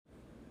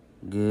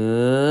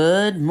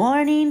Good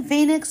morning,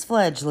 Phoenix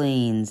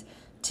fledglings.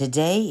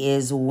 Today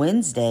is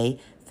Wednesday,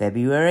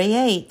 February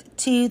 8th,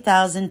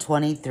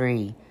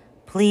 2023.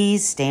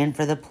 Please stand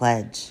for the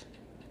pledge.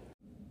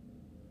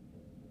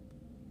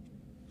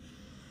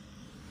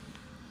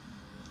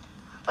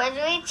 When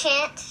we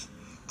chant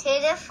to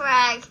the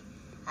flag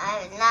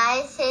of the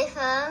United States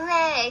of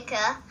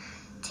America,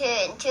 to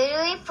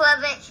the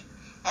republic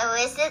in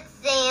which it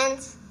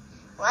stands,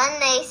 one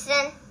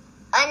nation,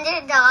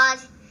 under God,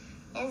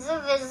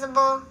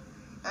 indivisible,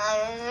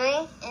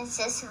 liberty and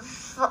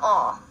justice for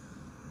all.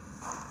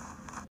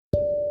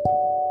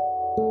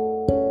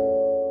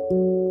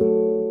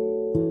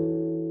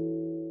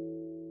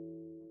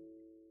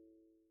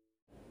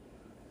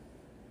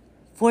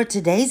 For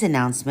today's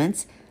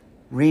announcements,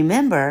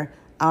 remember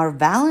our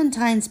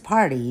Valentine's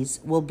parties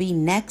will be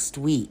next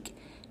week.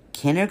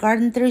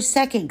 Kindergarten through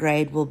second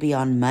grade will be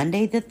on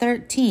Monday the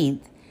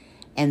 13th,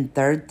 and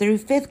third through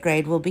fifth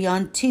grade will be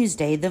on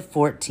Tuesday the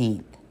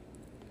 14th.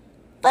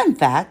 Fun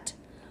fact,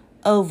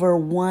 over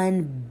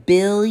 $1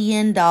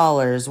 billion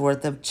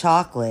worth of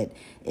chocolate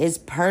is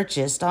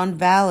purchased on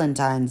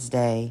Valentine's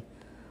Day.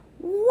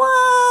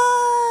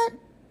 What?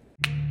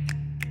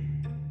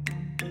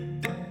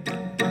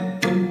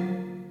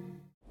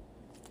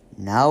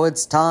 Now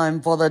it's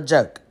time for the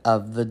joke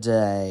of the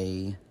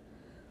day.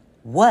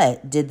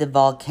 What did the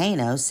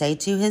volcano say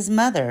to his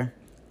mother?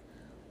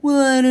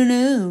 Well, I don't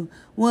know.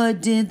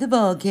 What did the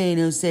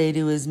volcano say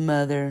to his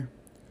mother?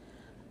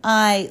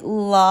 I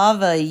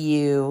lava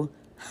you.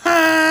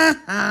 Ha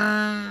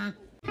ha.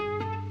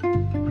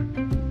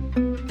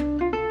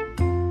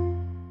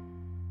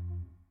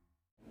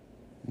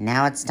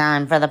 Now it's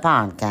time for the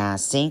podcast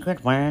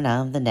secret word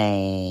of the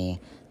day.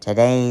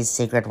 Today's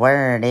secret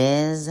word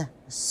is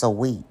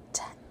sweet.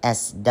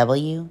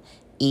 S-W-E-E-T.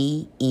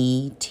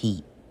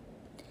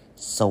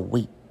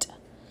 Sweet.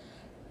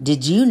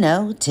 Did you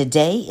know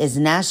today is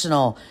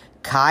National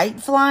Kite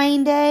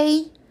Flying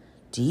Day?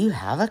 Do you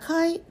have a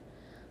kite?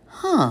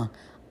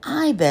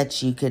 I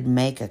bet you could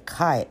make a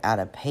kite out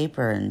of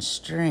paper and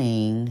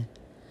string.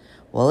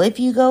 Well, if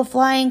you go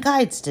flying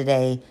kites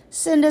today,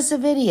 send us a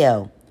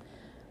video.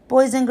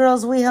 Boys and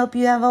girls, we hope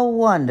you have a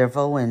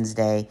wonderful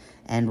Wednesday,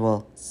 and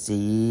we'll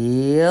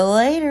see you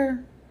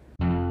later.